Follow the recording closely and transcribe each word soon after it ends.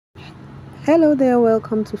Hello there,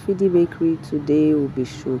 welcome to Fidi Bakery. Today we'll be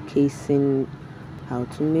showcasing how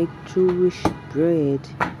to make Jewish bread.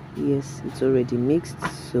 Yes, it's already mixed,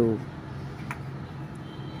 so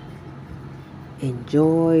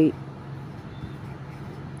enjoy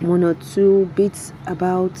one or two bits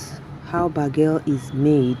about how Bagel is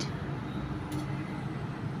made.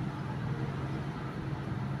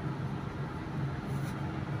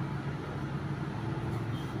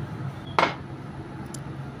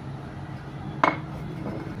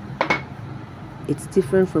 It's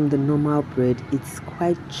different from the normal bread. It's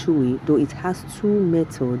quite chewy, though it has two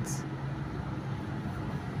methods.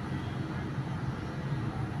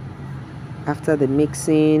 After the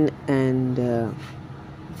mixing and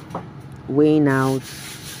weighing out,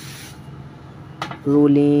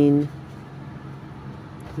 rolling,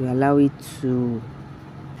 we allow it to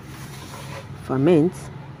ferment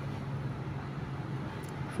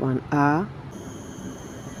for an hour,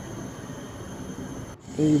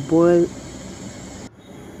 and you boil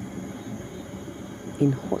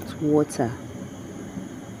in hot water.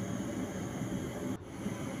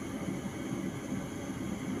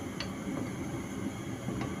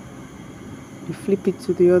 You flip it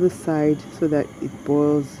to the other side so that it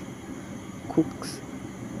boils, cooks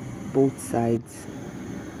both sides.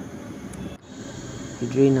 You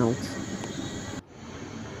drain out.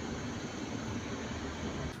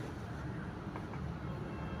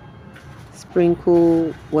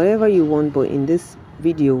 Sprinkle whatever you want, but in this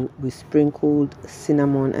video we sprinkled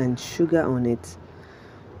cinnamon and sugar on it,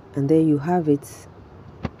 and there you have it.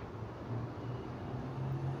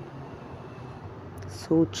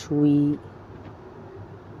 So chewy.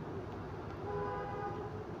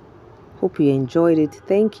 Hope you enjoyed it.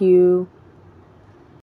 Thank you.